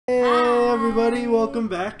everybody, welcome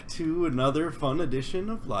back to another fun edition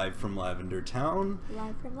of Live from Lavender Town.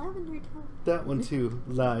 Live from Lavender Town. That one too.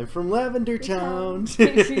 Live from Lavender Town.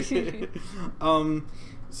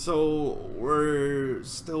 So we're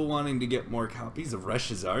still wanting to get more copies of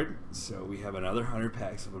Rush's art, so we have another 100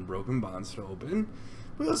 packs of Unbroken bonds to open.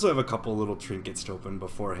 We also have a couple little trinkets to open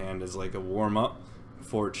beforehand as like a warm-up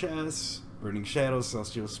for chests, Burning Shadows,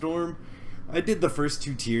 Celestial Storm. I did the first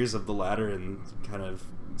two tiers of the ladder, and kind of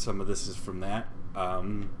some of this is from that.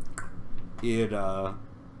 It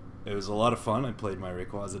was a lot of fun. I played my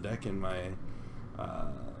Rayquaza deck and my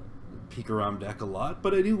Pikarom deck a lot,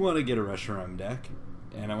 but I do want to get a Reshiram deck,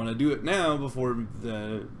 and I want to do it now before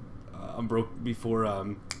the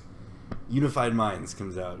Unified Minds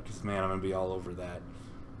comes out, because man, I'm gonna be all over that.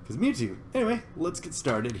 Because Mewtwo. Anyway, let's get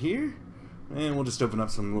started here, and we'll just open up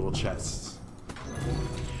some little chests.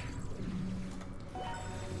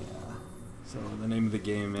 So the name of the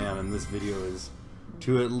game, man, in this video is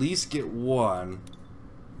to at least get one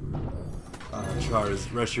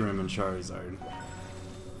Reshiram and Charizard.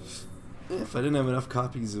 If I didn't have enough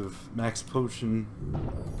copies of Max Potion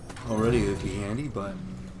already, it'd be handy, but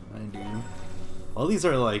I do. All these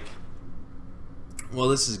are like, well,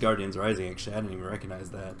 this is Guardians Rising, actually. I didn't even recognize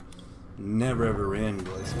that. Never ever ran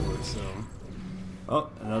Gliscor, so. Oh,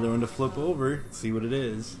 another one to flip over. See what it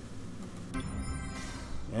is.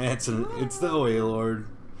 Yeah, it's the Wailord.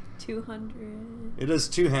 200. It does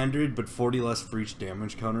 200, but 40 less for each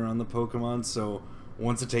damage counter on the Pokemon, so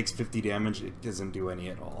once it takes 50 damage, it doesn't do any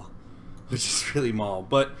at all. Which is really small.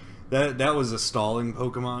 But that was a stalling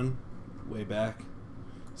Pokemon way back,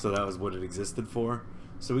 so that was what it existed for.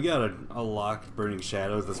 So we got a locked Burning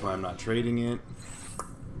Shadows, that's why I'm not trading it.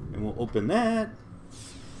 And we'll open that.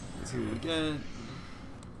 Let's see what we get.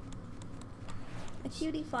 A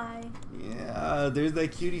cutie fly. Yeah, there's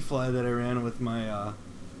that cutie fly that I ran with my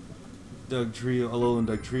Alolan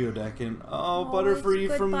Doug Trio deck, and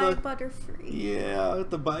Butterfree from the Butterfree. Yeah,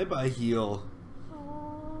 with the bye heal.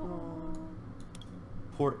 Oh.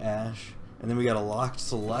 Poor Ash. And then we got a locked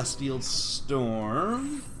Celestial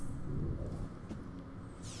Storm.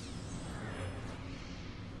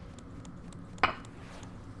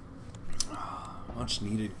 Much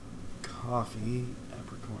needed coffee.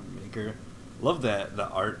 Apricorn Maker. Love the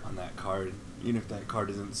art on that card, even if that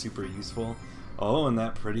card isn't super useful. Oh, and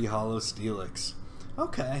that pretty hollow Steelix.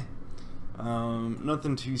 Okay.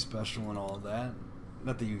 Nothing too special in all of that.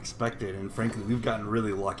 Not that you expected, and frankly, we've gotten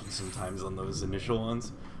really lucky sometimes on those initial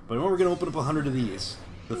ones. But we're going to open up 100 of these.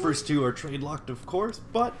 The first two are trade locked, of course,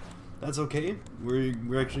 but that's okay.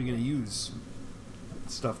 We're actually going to use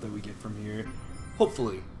stuff that we get from here.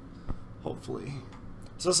 Hopefully. Hopefully.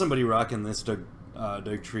 Saw somebody rocking this Doug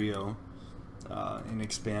Trio. And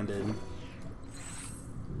expanded.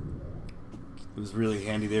 It was really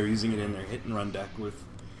handy. They were using it in their hit and run deck with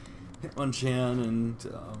Hitmonchan and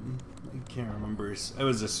I can't remember. It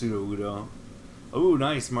was a Pseudo Udo. Oh,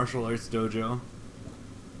 nice Martial Arts Dojo.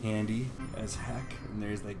 Handy as heck. And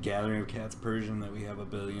there's that Gathering of Cats Persian that we have a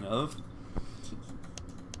billion of.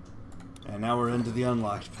 And now we're into the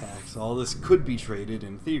unlocked packs. All this could be traded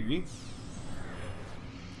in theory.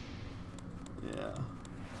 Yeah.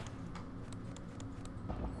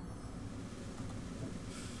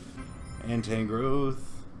 Antangrowth.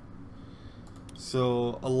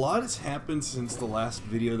 So a lot has happened since the last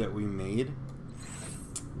video that we made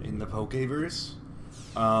in the Pokeverse.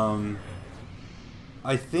 I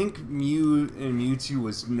think Mew and Mewtwo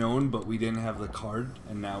was known, but we didn't have the card,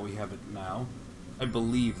 and now we have it now. I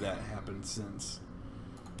believe that happened since.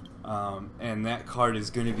 And that card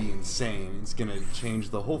is going to be insane. It's going to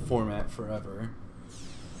change the whole format forever.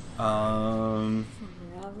 Forever?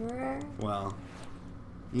 Well,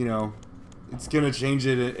 you know, it's gonna change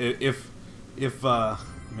it if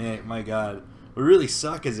man, my God, what really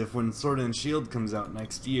suck is if when Sword and Shield comes out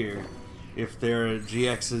next year, if their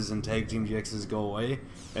GXs and Tag Team GXs go away,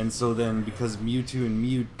 and so then because Mewtwo and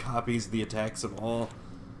Mew copies the attacks of all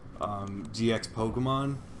GX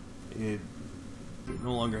Pokemon, it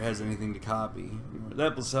no longer has anything to copy.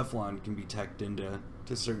 That Blacephalon can be teched into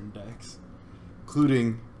certain decks,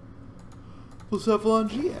 including Blacephalon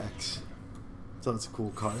GX. So that's a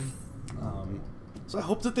cool card. So I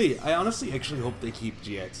hope that I honestly actually hope they keep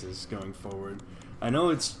GXs going forward. I know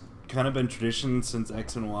it's kind of been tradition since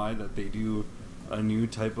X and Y that they do a new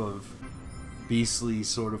type of beastly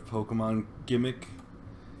sort of Pokemon gimmick.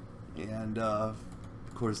 And, of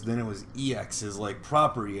course, then it was EXs, like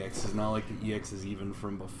proper EXs, not like the EXs even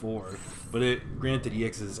from before. But granted,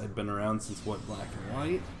 EXs had been around since, what, Black and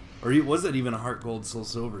White? Or was that even a Heart Gold, Soul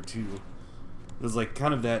Silver, too? It was like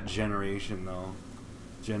kind of that generation, though.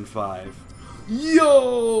 Gen 5.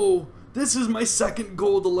 Yo! This is my second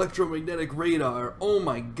gold electromagnetic radar. Oh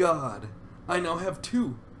my god. I now have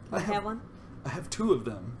 2. I have one? I have 2 of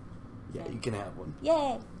them. Yeah, you can have one.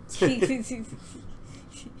 Yay!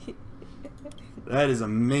 That is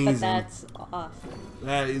amazing. But that's awesome.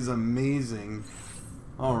 That is amazing.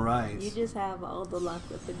 Alright. You just have all the luck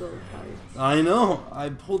with the gold cards. I know. I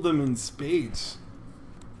pulled them in spades.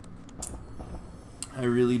 I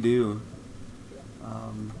really do.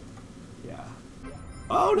 Yeah.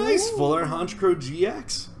 Oh, nice! Ooh. Full Art Honchkrow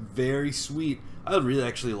GX. Very sweet. I really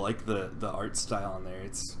actually like the art style on there.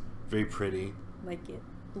 It's very pretty. Like it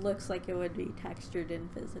looks like it would be textured in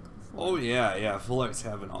physical form. Oh yeah, yeah. Full arts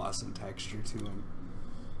have an awesome texture to them.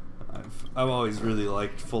 I've always really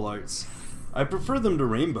liked full arts. I prefer them to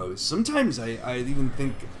rainbows. Sometimes I even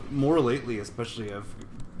think more lately, especially, I've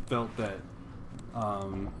felt that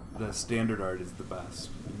the standard art is the best.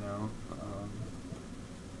 You know.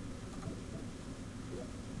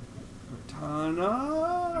 Cortana.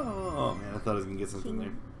 Oh man, I thought I was gonna get something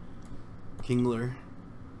there. Kingler.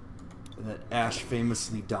 That Ash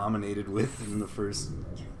famously dominated with in the first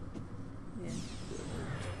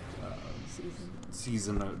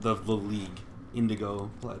season of the League,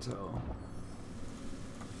 Indigo Plateau.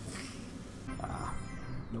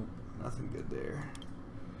 Nope, nothing good there.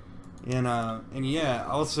 And yeah,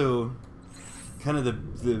 also kind of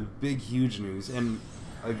the big huge news, and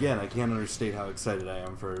again, I can't understate how excited I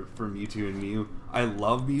am for Mewtwo and Mew. I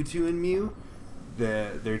love Mewtwo and Mew.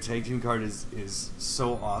 Their tag team card is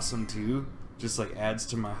so awesome too. Just like adds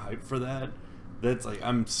to my hype for that. That's like,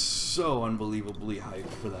 I'm so unbelievably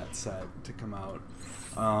hyped for that set to come out.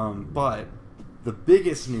 But the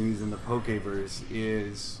biggest news in the Pokeverse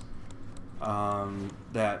is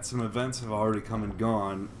that some events have already come and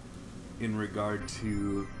gone in regard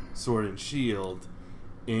to Sword and Shield,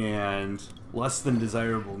 and less than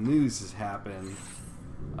desirable news has happened.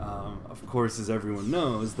 Of course, as everyone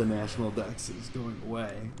knows, the National Dex is going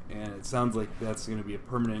away, and it sounds like that's going to be a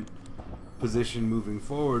permanent position moving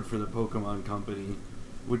forward for the Pokemon Company,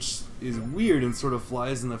 which is weird and sort of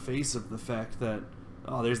flies in the face of the fact that,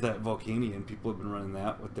 oh, there's that Volcanion. People have been running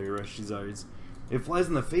that with their Reshizards. It flies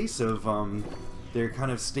in the face of their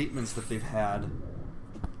kind of statements that they've had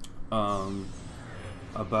about,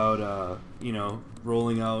 you know,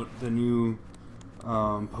 rolling out the new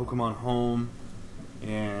Pokemon Home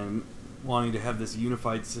and wanting to have this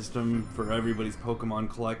unified system for everybody's Pokemon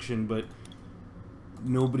collection, but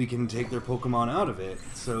nobody can take their Pokemon out of it.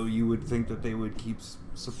 So you would think that they would keep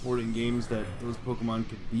supporting games that those Pokemon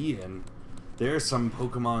could be in. There are some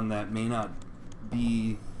Pokemon that may not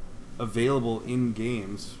be available in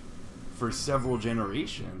games for several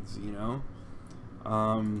generations, you know?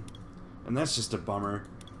 And that's just a bummer.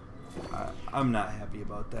 I'm not happy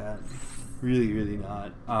about that. Really, really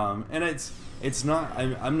not. And it's not.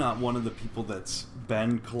 I'm not one of the people that's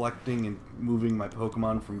been collecting and moving my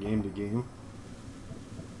Pokemon from game to game.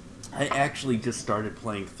 I actually just started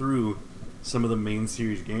playing through some of the main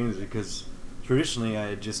series games because traditionally I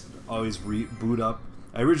had just always boot up.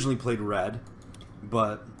 I originally played Red,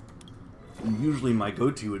 but usually my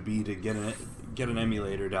go-to would be to get an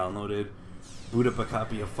emulator downloaded, boot up a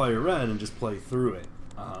copy of Fire Red, and just play through it.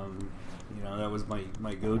 You know, that was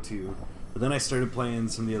my go-to. But then I started playing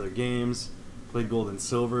some of the other games. Played Gold and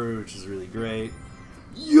Silver, which is really great.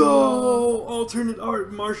 Yo! Alternate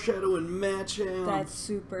art, Marshadow and Machamp. That's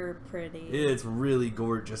super pretty. It's really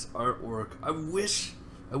gorgeous artwork. I wish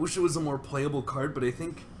it was a more playable card, but I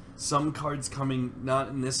think some cards coming, not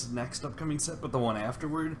in this next upcoming set, but the one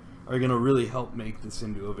afterward, are going to really help make this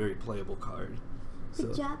into a very playable card.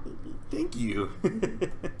 Good job, baby. Thank you.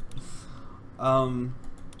 And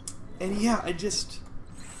yeah,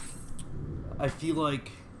 I feel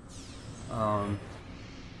like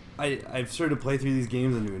I've started to play through these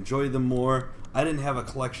games and to enjoy them more. I didn't have a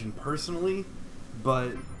collection personally,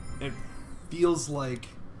 but it feels like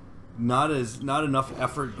not enough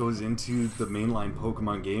effort goes into the mainline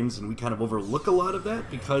Pokemon games, and we kind of overlook a lot of that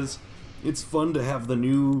because it's fun to have the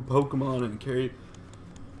new Pokemon and carry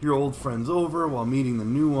your old friends over while meeting the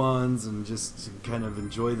new ones and just to kind of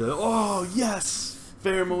enjoy the, oh yes,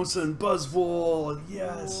 Pheromosa and Buzzwole,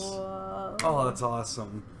 yes. Whoa. Oh, that's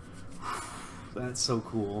awesome. That's so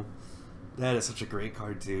cool. That is such a great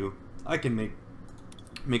card too. I can make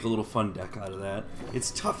a little fun deck out of that. It's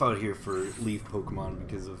tough out here for Leaf Pokemon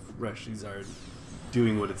because of Reshizard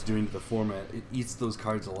doing what it's doing to the format. It eats those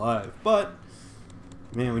cards alive. But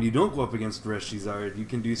man, when you don't go up against Reshizard, you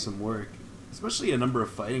can do some work. Especially a number of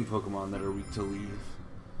fighting Pokemon that are weak to Leaf.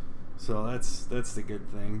 So that's the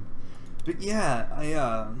good thing. But yeah,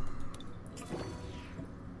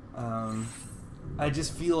 I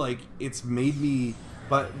just feel like it's made me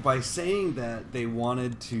But by saying that they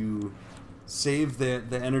wanted to save the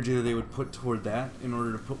energy that they would put toward that in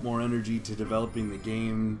order to put more energy to developing the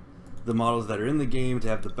game, the models that are in the game, to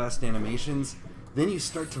have the best animations, then you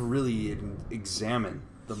start to really examine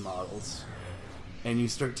the models. And you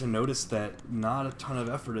start to notice that not a ton of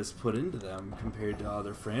effort is put into them compared to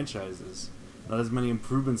other franchises. Not as many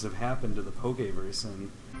improvements have happened to the Pokeverse,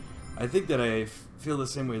 and I think that I feel the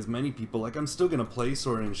same way as many people. Like, I'm still going to play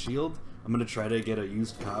Sword and Shield. I'm going to try to get a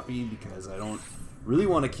used copy because I don't really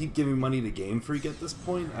want to keep giving money to Game Freak at this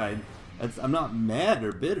point. I'm not mad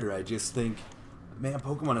or bitter. I just think, man,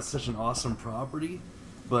 Pokemon is such an awesome property,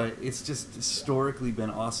 but it's just historically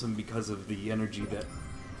been awesome because of the energy that...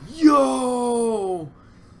 Yo!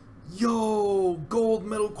 Gold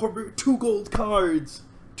Metal Core... 2 gold cards!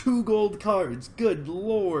 2 gold cards! Good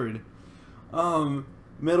lord!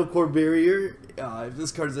 Metal Core Barrier. If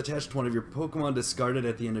this card is attached to one of your Pokemon, discarded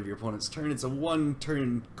at the end of your opponent's turn. It's a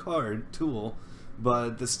 1-turn card, tool,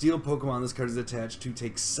 but the Steel Pokemon this card is attached to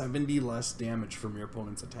takes 70 less damage from your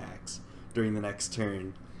opponent's attacks during the next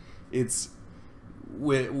turn. It's...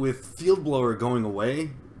 With Field Blower going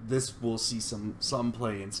away, this will see some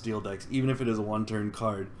play in Steel decks, even if it is a 1-turn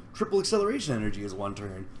card. Triple Acceleration Energy is 1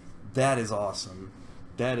 turn. That is awesome.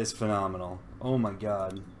 That is phenomenal. Oh my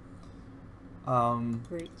god.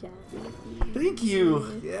 Great job. Thank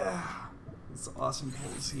you. Yeah, it's awesome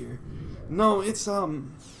pulls here. No, it's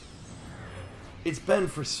been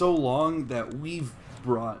for so long that we've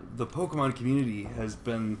brought, the Pokemon community has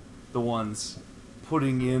been the ones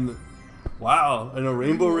putting in. Wow, and a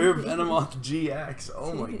Rainbow Rare Venomoth GX.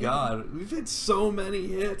 Oh my god, we've had so many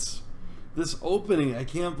hits. This opening, I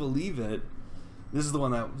can't believe it. This is the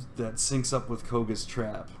one that syncs up with Koga's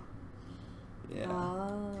Trap. Yeah.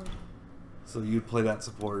 Oh. So you'd play that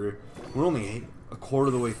supporter. We're only a quarter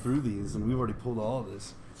of the way through these, and we've already pulled all of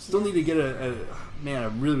this. Still need to get man, I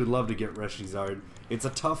really would love to get Reshizard. It's a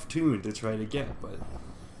tough tune to try to get, but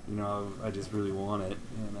you know, I just really want it,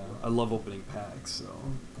 and I love opening packs. So,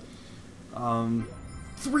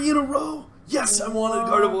 3 in a row. Yes, I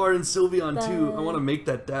wanted Gardevoir and Sylveon too. I want to make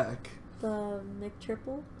that deck. The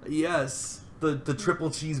McTriple. Yes, the triple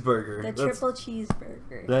cheeseburger. Triple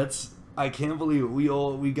cheeseburger. That's. I can't believe it.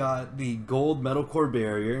 We got the gold Metal Core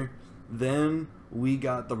Barrier, then we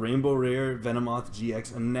got the Rainbow Rare Venomoth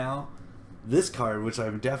GX, and now this card, which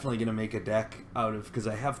I'm definitely going to make a deck out of, because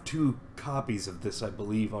I have 2 copies of this, I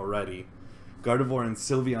believe, already. Gardevoir and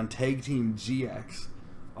Sylveon Tag Team GX.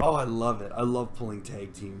 Oh, I love it. I love pulling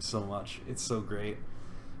Tag Teams so much. It's so great.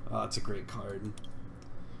 It's a great card.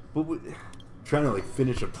 But I'm trying to, like,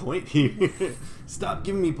 finish a point here. Stop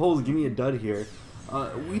giving me pulls. Give me a dud here.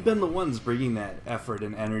 We've been the ones bringing that effort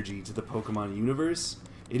and energy to the Pokemon universe.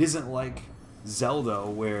 It isn't like Zelda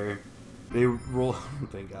where they roll,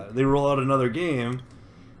 thank God, they roll out another game,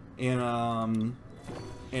 and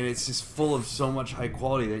it's just full of so much high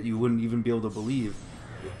quality that you wouldn't even be able to believe.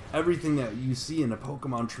 Everything that you see in a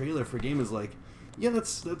Pokemon trailer for a game is like, yeah,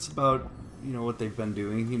 that's about, you know, what they've been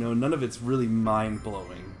doing. You know, none of it's really mind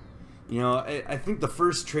blowing. You know, I think the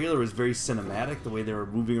first trailer was very cinematic, the way they were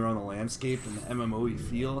moving around the landscape and the MMO-y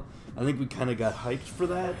feel. I think we kind of got hyped for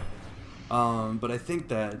that. But I think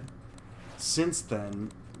that since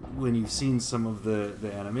then, when you've seen some of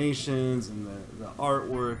the animations and the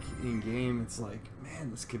artwork in-game, it's like,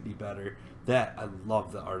 man, this could be better. I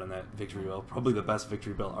love the art on that Victory Bell. Probably the best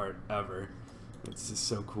Victory Bell art ever. It's just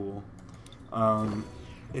so cool.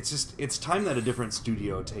 It's time that a different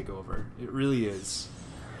studio take over. It really is.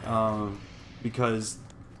 Because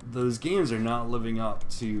those games are not living up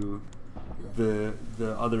to the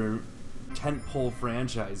other tentpole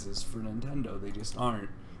franchises for Nintendo. They just aren't.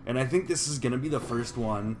 And I think this is going to be the first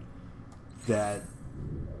one that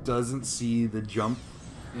doesn't see the jump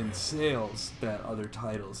in sales that other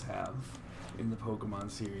titles have in the Pokemon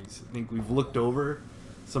series. I think we've looked over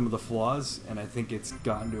some of the flaws, and I think it's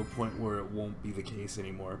gotten to a point where it won't be the case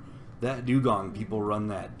anymore. That Dugong, people run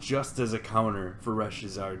that just as a counter for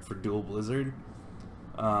Reshizard for Dual Blizzard.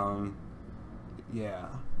 Yeah,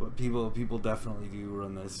 but people definitely do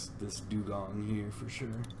run this Dugong here for sure.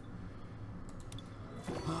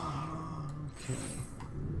 Okay.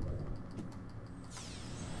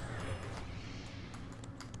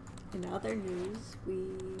 In other news, we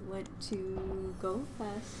went to Go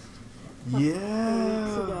Fest. Yeah,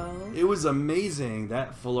 weeks ago. It was amazing.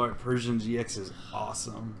 That full art Persian GX is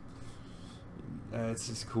awesome. It's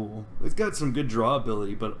just cool. It's got some good draw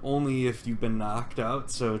ability, but only if you've been knocked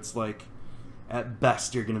out. So it's like, at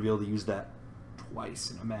best, you're going to be able to use that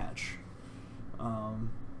twice in a match.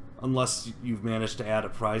 Unless you've managed to add a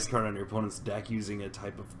prize card on your opponent's deck using a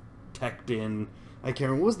type of teched-in I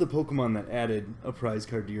can't remember. What was the Pokemon that added a prize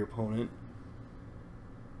card to your opponent?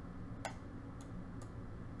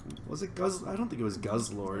 Was it Guzz? I don't think it was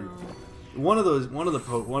Guzzlord. No. One of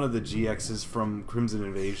the GXs from Crimson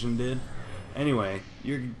Invasion did. Anyway,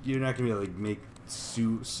 you're not gonna be able to like, make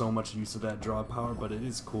so much use of that draw power, but it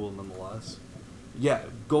is cool nonetheless. Yeah,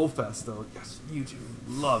 Goldfest though. Yes, Mewtwo.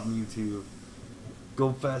 Love Mewtwo.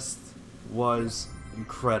 Goldfest was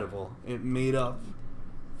incredible. It made up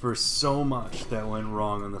for so much that went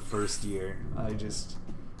wrong in the first year.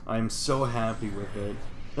 I'm so happy with it.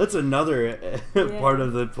 That's another part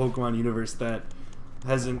of the Pokemon universe that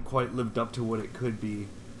hasn't quite lived up to what it could be.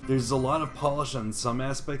 There's a lot of polish on some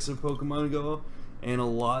aspects of Pokemon Go, and a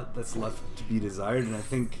lot that's left to be desired, and I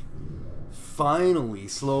think finally,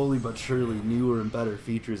 slowly but surely, newer and better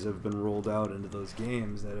features have been rolled out into those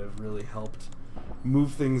games that have really helped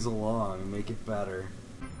move things along and make it better.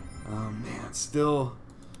 Man, still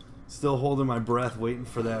holding my breath, waiting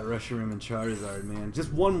for that Reshiram and Charizard, man.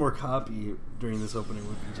 Just one more copy during this opening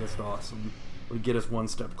would be just awesome. Would get us one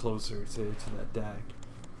step closer to that deck.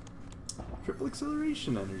 Triple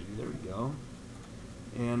Acceleration Energy, there we go.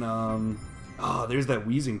 And, oh, there's that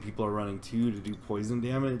Wheezing people are running too to do poison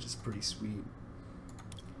damage. It's pretty sweet.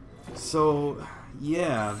 So,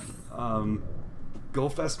 yeah,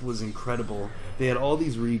 GoFest was incredible. They had all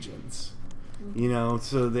these regions, you know,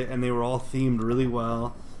 and they were all themed really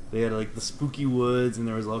well. They had like the spooky woods, and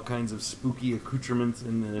there was all kinds of spooky accoutrements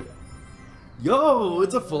in the. Yo,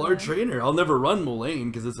 it's a full art trainer. I'll never run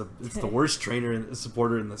Mullane because it's the worst trainer and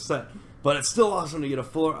supporter in the set. But it's still awesome to get a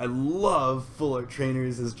full art. I love full art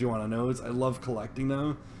trainers, as Joanna knows. I love collecting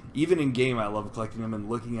them. Even in game, I love collecting them and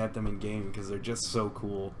looking at them in game because they're just so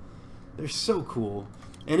cool. They're so cool.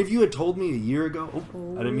 And if you had told me a year ago,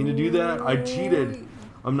 I didn't mean to do that. I cheated.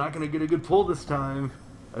 I'm not gonna get a good pull this time.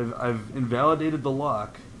 I've invalidated the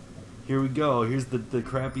lock. Here we go. Here's the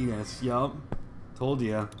crappiness. Yup. Told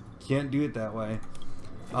ya. Can't do it that way.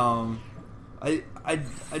 I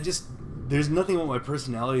just, there's nothing about my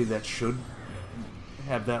personality that should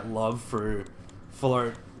have that love for full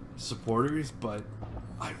art supporters, but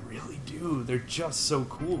I really do. They're just so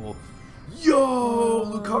cool. Yo,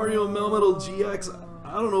 Lucario Melmetal GX.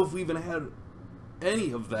 I don't know if we even had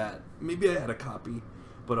any of that. Maybe I had a copy,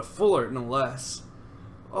 but a full art no less.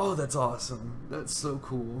 Oh, that's awesome. That's so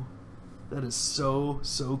cool. That is so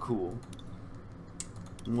cool.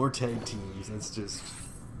 More tag teams. That's just,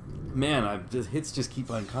 man. The hits just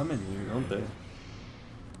keep on coming here, don't they?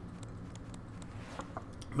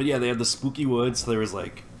 But yeah, they had the spooky woods. So there was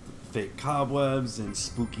like fake cobwebs and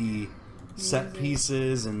spooky set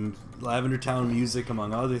pieces, and Lavender Town music,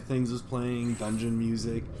 among other things, was playing. Dungeon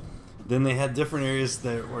music. Then they had different areas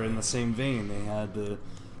that were in the same vein. They had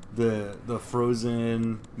the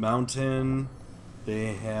frozen mountain.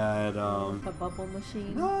 They had the bubble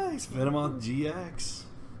machine. Nice Venomoth GX.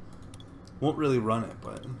 Won't really run it,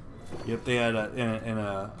 but yep, they had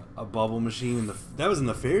a bubble machine. That was in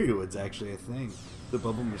the Fairy Woods, actually. I think the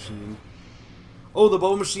bubble machine. Oh, the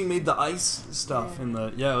bubble machine made the ice stuff in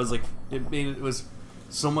the. Yeah, it was like it was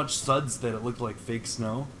so much suds that it looked like fake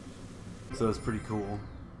snow. So it was pretty cool.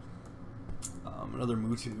 Another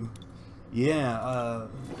Mewtwo. Yeah,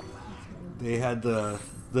 they had the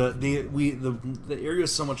area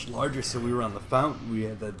was so much larger, so we were on the fountain. We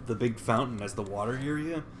had the big fountain as the water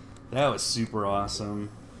area. That was super awesome.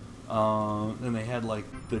 And they had like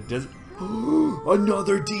the desert.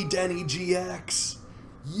 Another D-Denny GX.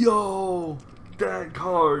 Yo, that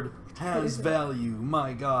card has value.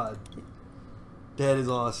 My God, that is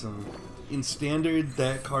awesome. In standard,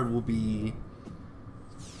 that card will be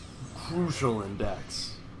crucial in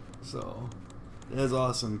decks. So that is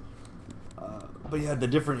awesome. But yeah, the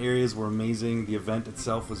different areas were amazing. The event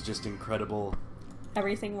itself was just incredible.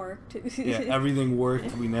 Everything worked. Yeah, everything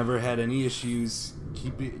worked. We never had any issues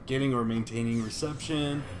getting or maintaining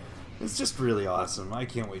reception. It's just really awesome. I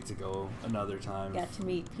can't wait to go another time. Got to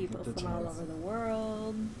meet people from all over the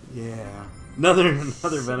world. Yeah, another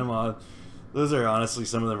Venomoth. Those are honestly,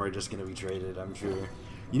 some of them are just going to be traded, I'm sure.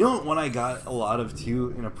 You know what one I got a lot of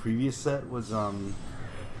too in a previous set was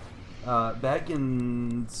back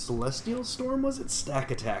in Celestial Storm, was it?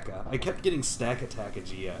 Stack-Attacka. I kept getting Stack-Attacka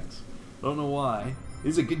GX. I don't know why.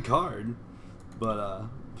 It's a good card, but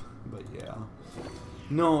yeah.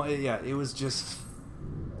 No, yeah, it was just,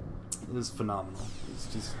 it was phenomenal. It's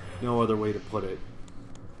just no other way to put it.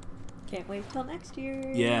 Can't wait till next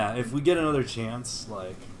year. Yeah, if we get another chance,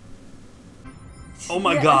 like, oh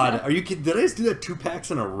my God, are you kidding? Did I just do that 2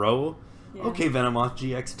 packs in a row? Yeah. Okay, Venomoth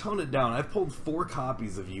GX, tone it down. I've pulled 4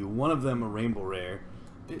 copies of you, one of them a Rainbow Rare.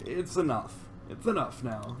 It's enough. It's enough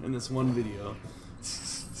now in this one video.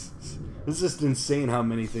 it's just insane how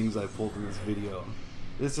many things I pulled in this video.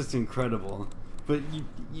 It's just incredible. But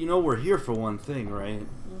you know we're here for one thing, right?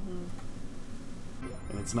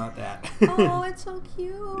 And it's not that. Oh, it's so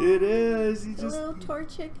cute. It is. The little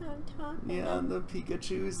Torchic on top. Yeah, the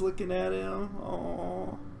Pikachu's looking at him.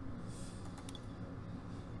 Oh,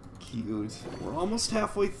 cute. We're almost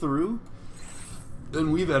halfway through,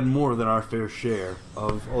 and we've had more than our fair share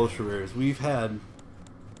of ultra rares. We've had,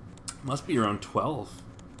 must be around 12.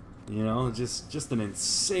 You know, just an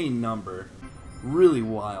insane number, really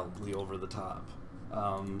wildly over the top.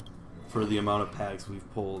 For the amount of packs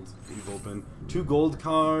we've pulled. We've opened 2 gold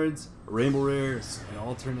cards, a rainbow rare, an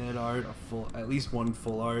alternate art, at least 1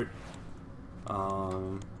 full art,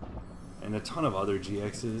 and a ton of other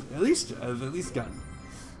GXs. I've at least gotten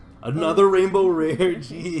another rainbow rare.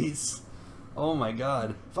 Jeez, oh my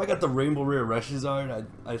god! If I got the rainbow rare Rushes art,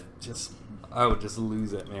 I would just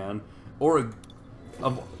lose it, man. Or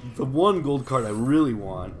the 1 gold card I really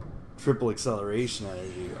want, triple acceleration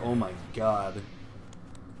energy. Oh my god.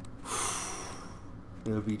 It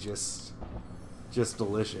would be just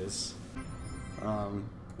delicious.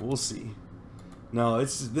 We'll see. No,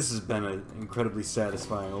 this has been an incredibly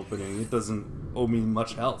satisfying opening. It doesn't owe me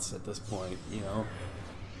much else at this point, you know.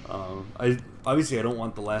 I don't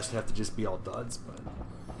want the last half to just be all duds, but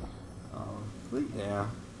yeah.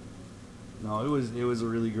 No, it was a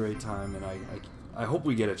really great time, and I hope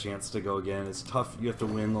we get a chance to go again. It's tough. You have to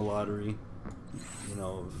win the lottery, you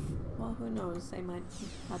know. Well, who knows? They might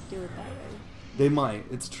not do it that way. They might,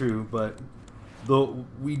 it's true, but though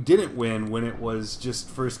we didn't win when it was just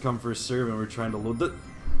first come first serve and we're trying to load the.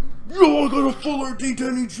 Yo, I got a full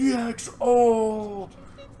RD10 GX. Oh,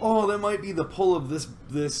 that might be the pull of this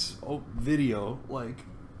video. Like,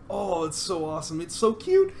 oh, it's so awesome. It's so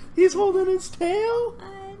cute. He's holding his tail.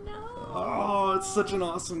 I know. Oh, it's such an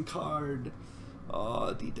awesome card.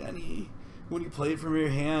 Oh, D-Denny. When you play it from your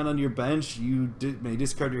hand on your bench, you may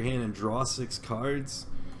discard your hand and draw 6 cards.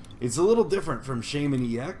 It's a little different from Shaman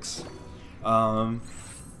EX. Some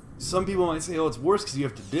people might say, oh, it's worse because you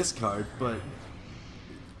have to discard, but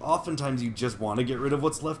oftentimes you just want to get rid of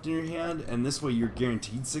what's left in your hand, and this way you're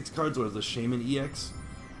guaranteed 6 cards, whereas the Shaman EX,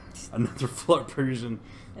 another flood version.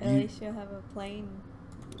 At least you'll have a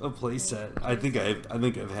play set. I think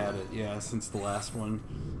I've had it, yeah, since the last one.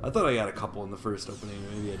 I thought I got a couple in the first opening,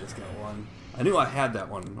 maybe I just got 1. I knew I had that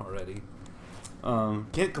one already.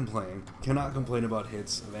 Can't complain. Cannot complain about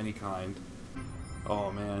hits of any kind.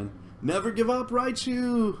 Oh man. Never give up,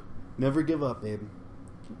 Raichu! Never give up, babe.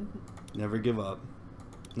 Never give up.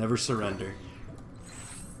 Never surrender.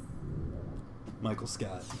 Michael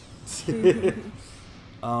Scott.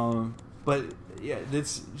 But yeah,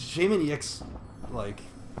 it's Shaman EX, like,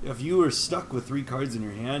 if you were stuck with 3 cards in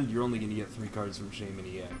your hand, you're only gonna get 3 cards from Shaman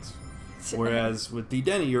EX. Whereas with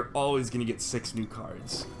D-Denny, you're always gonna get 6 new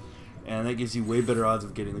cards. And that gives you way better odds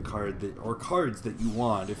of getting the card or cards that you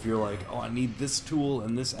want if you're like, oh, I need this tool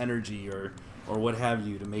and this energy or what have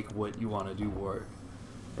you to make what you want to do work.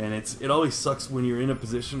 And it always sucks when you're in a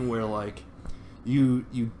position where like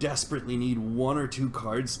you desperately need 1 or 2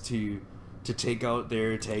 cards to take out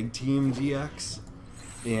their tag team GX,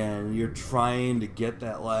 and you're trying to get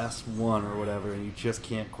that last one or whatever, and you just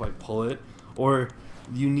can't quite pull it, or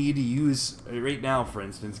you need to use, right now for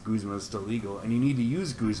instance, Guzma is still legal, and you need to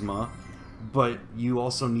use Guzma, but you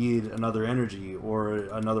also need another energy or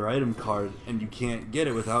another item card, and you can't get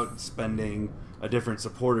it without spending a different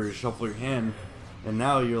supporter to shuffle your hand, and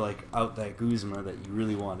now you're like out that Guzma that you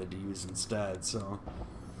really wanted to use instead. So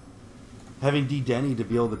having D-Denny to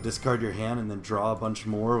be able to discard your hand and then draw a bunch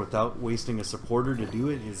more without wasting a supporter to do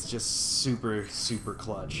it is just super, super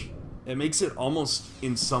clutch. It makes it almost,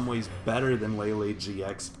 in some ways, better than Lele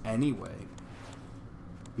GX anyway,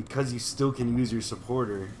 because you still can use your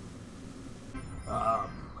supporter.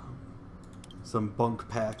 Some bunk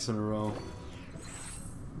packs in a row.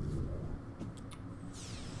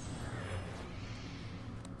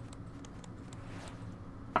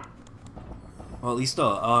 Well, at least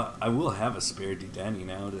I will have a spare D-Denny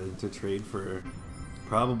now to trade for.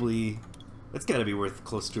 Probably, it's got to be worth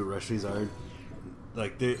close to a Reshizard.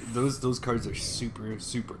 Like those cards are super,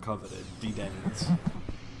 super coveted. D-Denny's.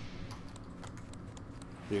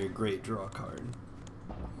 They're a great draw card.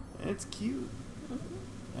 And it's cute.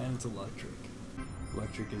 And it's electric.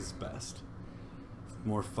 Electric is best.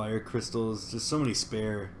 More fire crystals. Just so many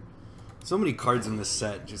cards in this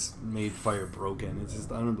set just made fire broken. It's just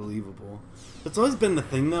unbelievable. It's always been the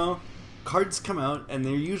thing though. Cards come out and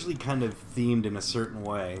they're usually kind of themed in a certain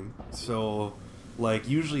way. So, like,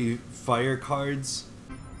 usually fire cards.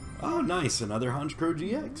 Oh, nice. Another Honchkrow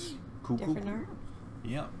GX. Cool, Different cool. art.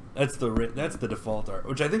 Yeah. That's the default art,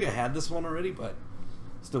 which I think I had this one already, but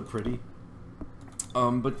still pretty.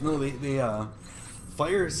 But no, they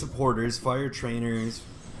fire supporters, fire trainers,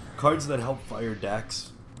 cards that help fire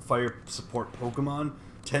decks, fire support Pokemon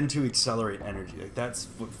tend to accelerate energy. Like that's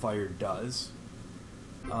what fire does.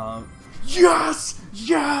 Yes!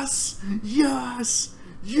 Yes! Yes!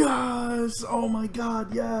 Yes! Oh my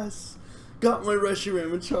god, yes! Got my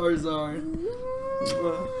Reshiram and Charizard.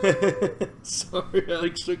 Sorry,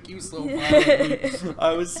 I shook you so violently.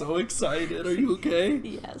 I was so excited. Are you okay?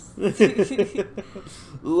 Yes.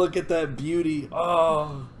 Look at that beauty.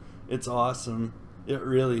 Oh, it's awesome. It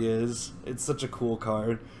really is. It's such a cool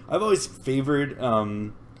card. I've always favored,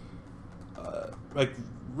 like,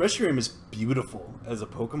 Reshiram is beautiful as a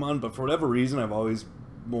Pokemon, but for whatever reason, I've always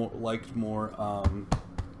liked more, oh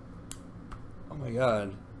my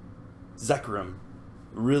god, Zekrom.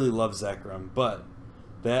 Really love Zekrom, but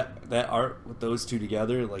that art with those two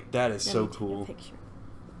together, like, that is so cool.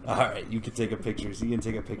 Alright, you can take a picture. So you can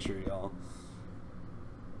take a picture, y'all.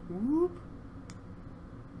 Whoop.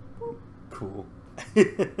 Whoop. Cool.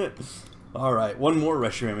 Alright, one more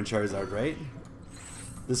Reshiram and Charizard, right?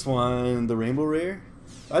 This one, the Rainbow Rare.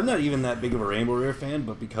 I'm not even that big of a Rainbow Rare fan,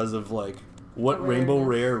 but because of, like, what Rainbow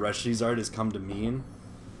Rare Charizard has come to mean,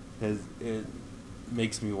 it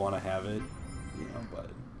makes me want to have it, you know, but...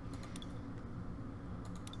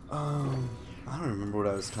 I don't remember what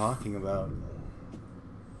I was talking about.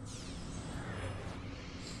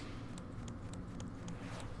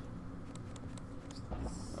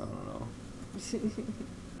 I don't know.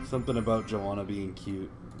 Something about Joanna being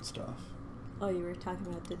cute and stuff. Oh, you were talking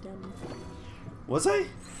about the den. Was I? Yeah.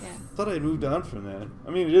 I thought I'd moved on from that.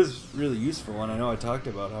 I mean, it is really useful, and I know I talked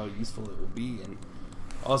about how useful it will be, and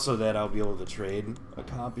also that I'll be able to trade a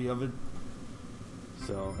copy of it.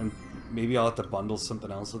 So, and maybe I'll have to bundle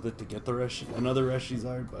something else with it to get the another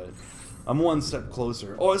Charizard, but I'm one step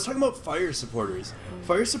closer. Oh, I was talking about fire supporters.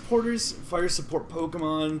 Fire supporters, fire support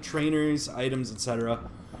Pokemon, trainers, items, etc.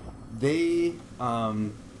 They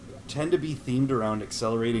tend to be themed around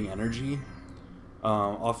accelerating energy,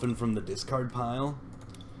 often from the discard pile.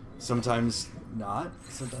 Sometimes not.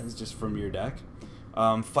 Sometimes just from your deck.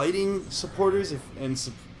 Fighting supporters and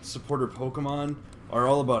supporter Pokemon are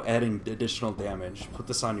all about adding additional damage. Put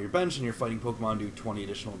this on your bench and your fighting Pokemon do 20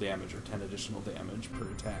 additional damage or 10 additional damage per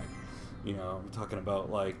attack. You know, I'm talking about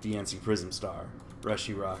like DNC Prism Star,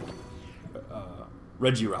 Reshirock,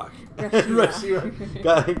 Regirock. Regirock.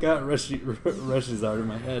 got Reshizard in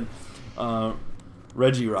my head.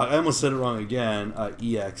 Regirock. I almost said it wrong again.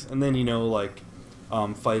 EX. And then, you know, like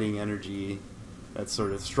fighting energy, that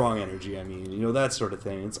sort of strong energy, I mean, you know, that sort of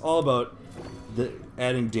thing. It's all about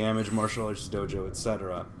adding damage, martial arts dojo,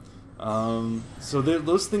 etc. So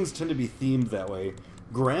those things tend to be themed that way.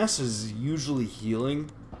 Grass is usually healing.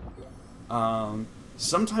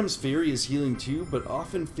 Sometimes Fairy is healing too, but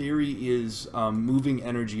often Fairy is moving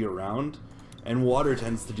energy around, and Water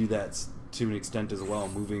tends to do that to an extent as well,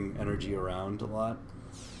 moving energy around a lot.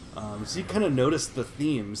 So you kind of notice the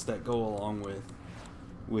themes that go along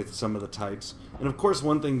with some of the types. And of course,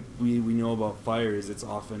 one thing we know about Fire is it's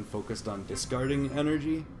often focused on discarding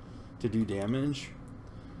energy to do damage.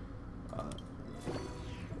 I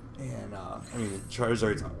mean,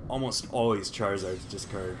 Charizard's almost always Charizard's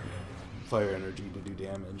discard fire energy to do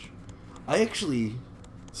damage. I actually,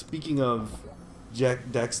 speaking of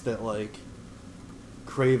decks that like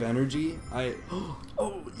crave energy,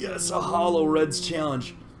 oh yes, a Hollow Reds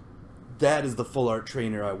challenge. That is the full art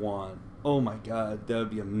trainer I want. Oh my god, that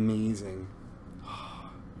would be amazing.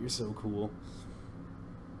 You're so cool.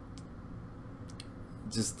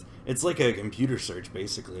 Just, it's like a computer search,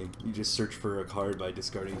 basically. You just search for a card by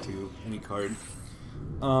discarding any card.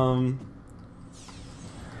 What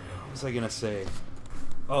was I gonna say?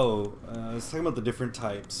 Oh, I was talking about the different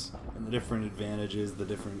types and the different advantages, the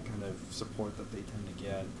different kind of support that they tend to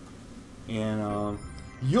get. And,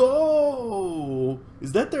 yo!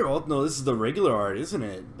 Is that their alt? No, this is the regular art, isn't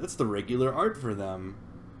it? That's the regular art for them.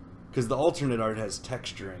 Because the alternate art has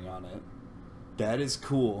texturing on it. That is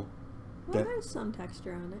cool. Well, there's some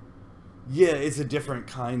texture on it. Yeah, it's a different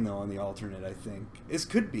kind, though, on the alternate, I think. It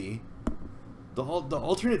could be. The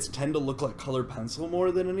alternates tend to look like color pencil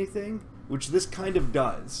more than anything, which this kind of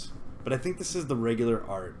does. But I think this is the regular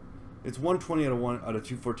art. It's 120 out of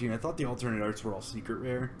 214. I thought the alternate arts were all secret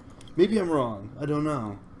rare. Maybe I'm wrong. I don't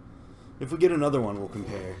know. If we get another one, we'll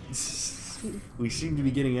compare. We seem to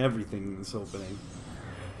be getting everything in this opening.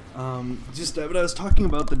 But I was talking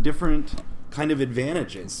about the different kind of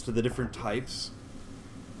advantages to the different types,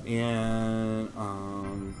 and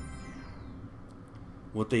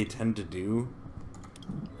what they tend to do,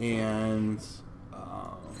 and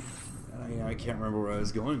I can't remember where I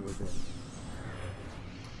was going with it.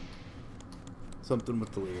 Something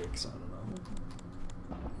with the lyrics, I don't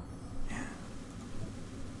know. Yeah.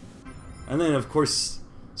 And then, of course,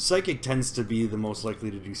 Psychic tends to be the most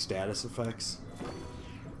likely to do status effects.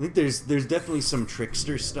 I think there's definitely some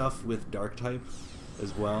Trickster stuff with Dark type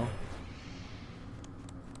as well.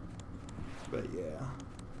 But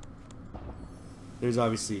yeah. There's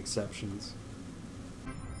obviously exceptions.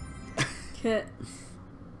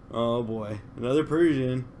 Oh boy. Another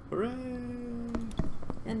Persian. Hooray!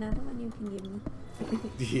 Another one you can give me.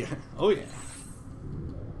 Yeah. Oh yeah.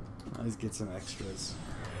 Let's get some extras.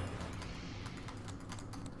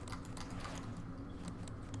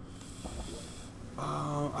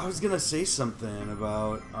 I was gonna say something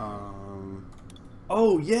about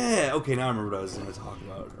oh yeah, okay, now I remember what I was gonna talk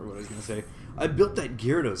about, or what I was gonna say. I built that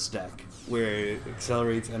Gyarados deck where it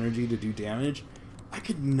accelerates energy to do damage. I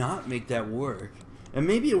could not make that work. And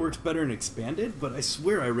maybe it works better in Expanded, but I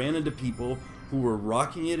swear I ran into people who were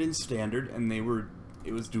rocking it in Standard and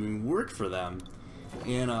it was doing work for them.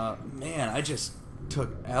 And man, I just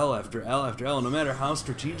took L after L after L, no matter how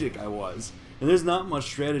strategic I was. And there's not much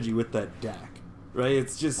strategy with that deck, right?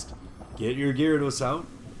 It's just get your Gyarados out,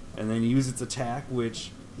 and then use its attack,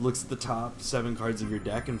 which looks at the top 7 cards of your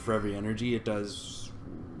deck, and for every energy it does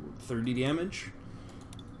 30 damage.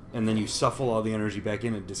 And then you shuffle all the energy back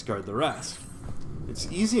in and discard the rest. It's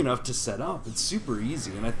easy enough to set up. It's super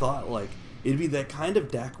easy, and I thought, like, it'd be that kind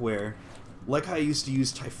of deck where, like I used to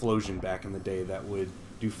use Typhlosion back in the day, that would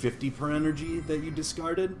do 50 per energy that you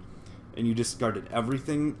discarded, and you discarded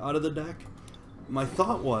everything out of the deck. My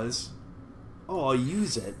thought was, oh, I'll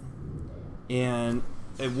use it, and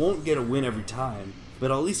it won't get a win every time,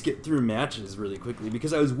 but I'll at least get through matches really quickly,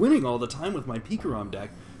 because I was winning all the time with my Pikarom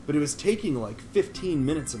deck, but it was taking like 15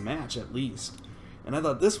 minutes a match at least. And I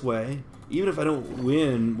thought this way, even if I don't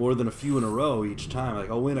win more than a few in a row each time, like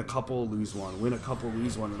I'll win a couple, lose one, win a couple,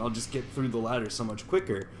 lose one, and I'll just get through the ladder so much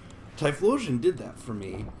quicker. Typhlosion did that for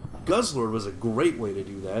me. Guzzlord was a great way to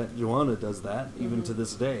do that. Joanna does that, even to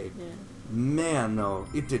this day. Yeah. Man, no,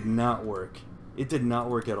 it did not work. It did not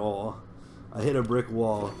work at all. I hit a brick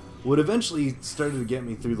wall. What eventually started to get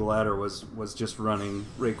me through the ladder was just running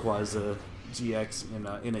Rayquaza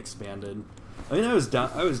GX in Expanded. I mean, I was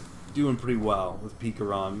doing pretty well with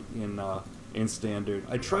Pikarom in Standard.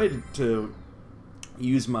 I tried to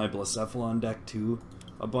use my Blacephalon deck too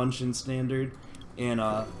a bunch in Standard, and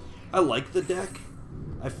I like the deck.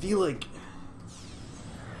 I feel like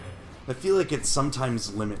it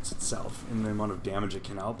sometimes limits itself in the amount of damage it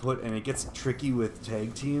can output, and it gets tricky with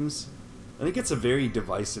tag teams. I think it's a very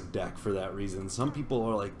divisive deck for that reason. Some people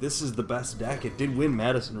are like, this is the best deck. It did win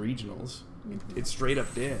Madison Regionals. It straight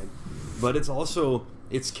up did. But it's also,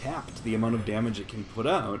 it's capped, the amount of damage it can put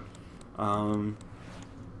out.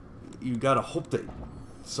 You gotta hope that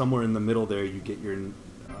somewhere in the middle there you get your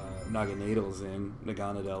Naganadels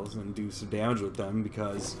and do some damage with them,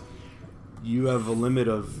 because you have a limit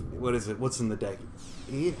of, what is it? What's in the deck?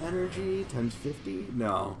 8 energy times 50?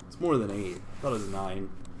 No, it's more than 8. I thought it was 9.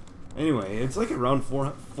 Anyway, it's like around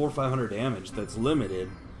 400-500 damage that's limited.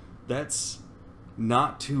 That's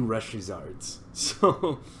not 2 Reshizards.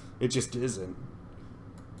 So, it just isn't.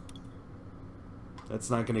 That's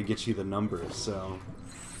not going to get you the numbers, so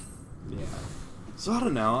yeah. So I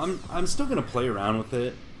don't know, I'm still going to play around with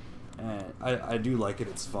it. I do like it,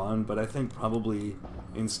 it's fun, but I think probably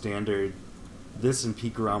in Standard, this and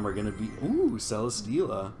Pikarom are going to be, ooh,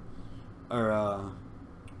 Celesteela, or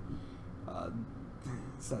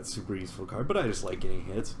it's not a super useful card, but I just like getting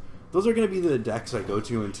hits. Those are going to be the decks I go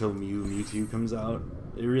to until Mewtwo comes out.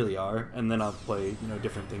 They really are. And then I'll play, you know,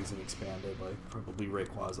 different things in Expanded, like probably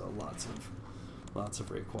Rayquaza, lots of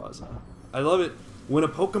Rayquaza. I love it. When a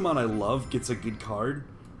Pokemon I love gets a good card,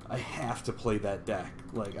 I have to play that deck.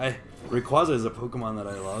 Like, Rayquaza is a Pokemon that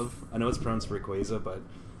I love. I know it's pronounced Rayquaza, but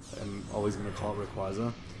I'm always going to call it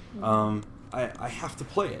Rayquaza. I have to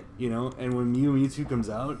play it, you know? And when Mewtwo comes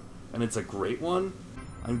out, and it's a great one,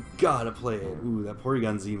 I'm gotta play it. Ooh, that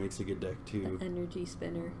Porygon Z makes a good deck too. The energy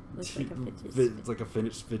spinner looks like a fidget spinner. It's like a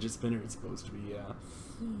fidget spinner. It's supposed to be, yeah.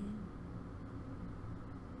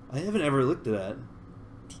 I haven't ever looked at that.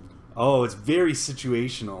 Oh, it's very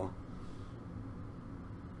situational.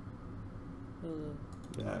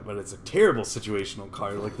 Yeah, but it's a terrible situational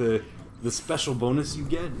card. Like the special bonus you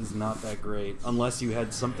get is not that great unless you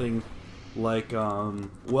had something like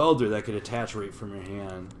Welder that could attach right from your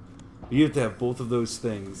hand. You have to have both of those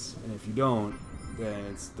things, and if you don't,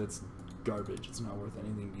 then that's garbage. It's not worth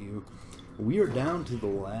anything to you. We are down to the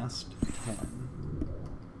last 10.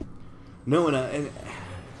 No, and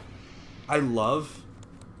I love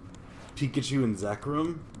Pikachu and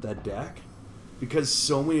Zekrom, that deck, because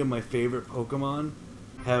so many of my favorite Pokemon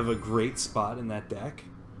have a great spot in that deck.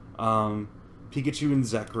 Pikachu and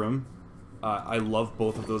Zekrom. I love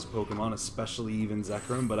both of those Pokemon, especially even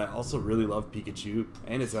Zekrom, but I also really love Pikachu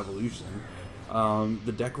and its evolution.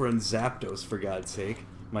 The deck runs Zapdos, for God's sake,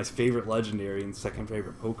 my favorite legendary and second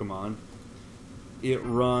favorite Pokemon. It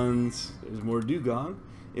runs, there's more Dugong.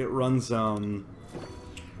 It runs,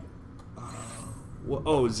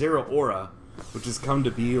 Zeraora, which has come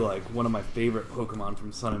to be like one of my favorite Pokemon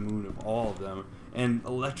from Sun and Moon of all of them. And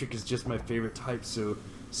Electric is just my favorite type, so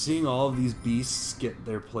seeing all of these beasts get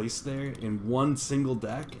their place there in one single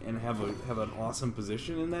deck and have an awesome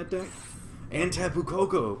position in that deck. And Tapu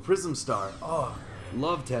Koko, Prism Star. Oh,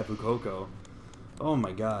 love Tapu Koko. Oh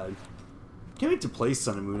my god. Can't wait to play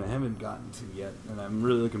Sun and Moon. I haven't gotten to yet, and I'm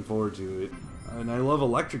really looking forward to it. And I love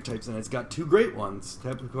electric types, and it's got two great ones,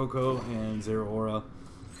 Tapu Koko and Zeraora.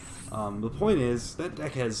 The point is, that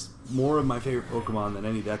deck has more of my favorite Pokemon than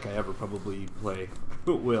any deck I ever probably play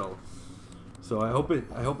will. So I hope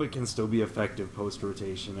it can still be effective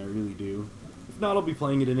post-rotation, I really do. If not, I'll be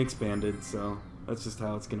playing it in Expanded, so that's just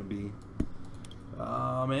how it's going to be.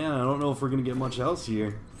 Man, I don't know if we're going to get much else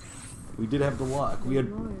here. We did have the luck. We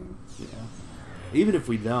had... Yeah. Even if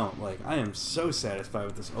we don't, like, I am so satisfied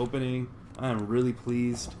with this opening. I am really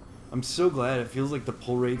pleased. I'm so glad. It feels like the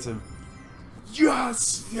pull rates have...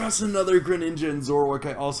 Yes! Yes, another Greninja and Zoroark.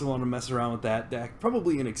 I also want to mess around with that deck.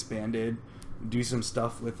 Probably in Expanded. Do some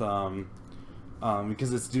stuff with,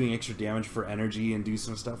 because it's doing extra damage for energy, and do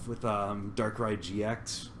some stuff with, Darkrai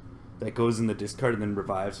GX. That goes in the discard and then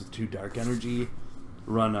revives with 2 Dark Energy.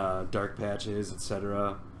 Run, Dark Patches,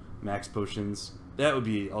 etc. Max Potions. That would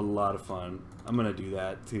be a lot of fun. I'm gonna do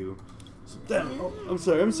that, too. So that, oh, I'm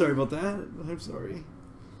sorry about that. I'm sorry.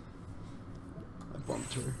 I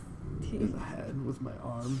bumped her in the head with my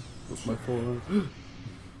arm, with my forearm.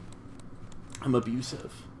 I'm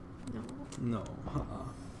abusive. No.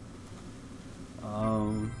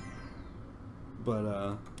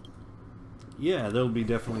 Yeah, there'll be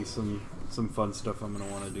definitely some fun stuff I'm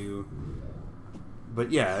gonna want to do. But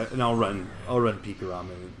yeah, and I'll run Pikarom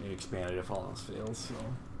and Expanded if all else fails. So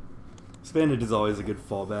Expanded is always a good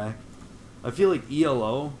fallback. I feel like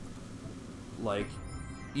ELO, like,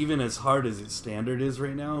 even as hard as its standard is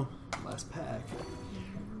right now, last pack,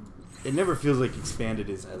 it never feels like Expanded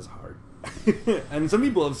is as hard. And some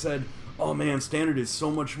people have said, "Oh man, standard is so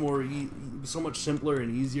much more, so much simpler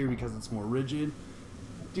and easier because it's more rigid."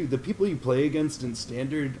 Dude, the people you play against in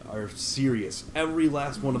standard are serious. Every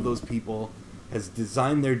last one of those people has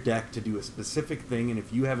designed their deck to do a specific thing, and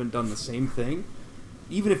if you haven't done the same thing,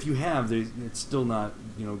 even if you have, it's still not,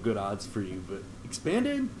 you know, good odds for you. But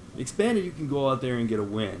expanded, you can go out there and get a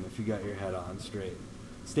win if you got your head on straight.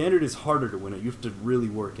 Standard is harder to win it. You have to really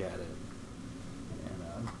work at it.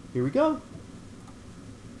 And here we go.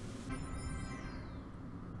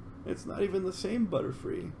 It's not even the same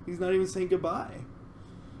Butterfree. He's not even saying goodbye.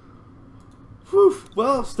 Whew.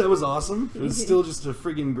 Well, that was awesome. It was still just a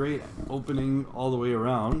friggin' great opening all the way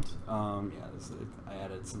around. Yeah, I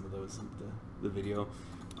added some of those into the video.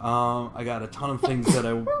 I got a ton of things that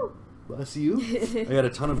I... Bless you. I got a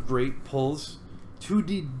ton of great pulls. 2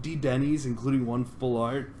 D-Dennies, including 1 full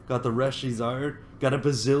art. Got the Reshizard. Got a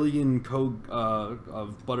bazillion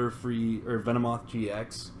of Butterfree, or Venomoth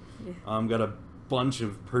GX. Got a bunch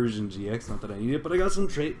of Persian GX, not that I need it, but I got some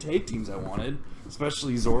tag teams I wanted,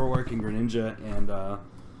 especially Zoroark and Greninja and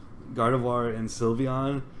Gardevoir and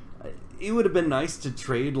Sylveon. It would have been nice to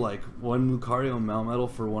trade like 1 Lucario and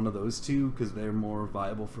Melmetal for one of those two because they're more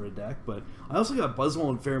viable for a deck, but I also got Buzzwole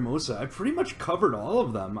and Pheromosa. I pretty much covered all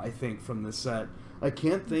of them, I think, from this set. I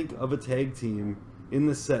can't think of a tag team in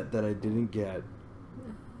the set that I didn't get.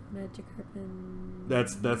 Magikarp and...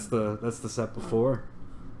 That's the set before.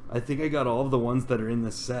 I think I got all of the ones that are in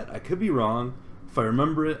this set. I could be wrong. If I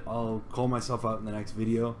remember it, I'll call myself out in the next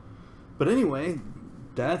video. But anyway,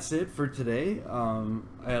 that's it for today. I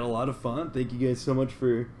had a lot of fun. Thank you guys so much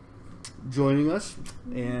for joining us.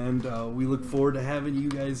 And we look forward to having you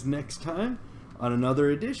guys next time on another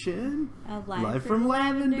edition of Live from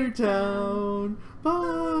Lavender Town.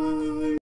 Bye!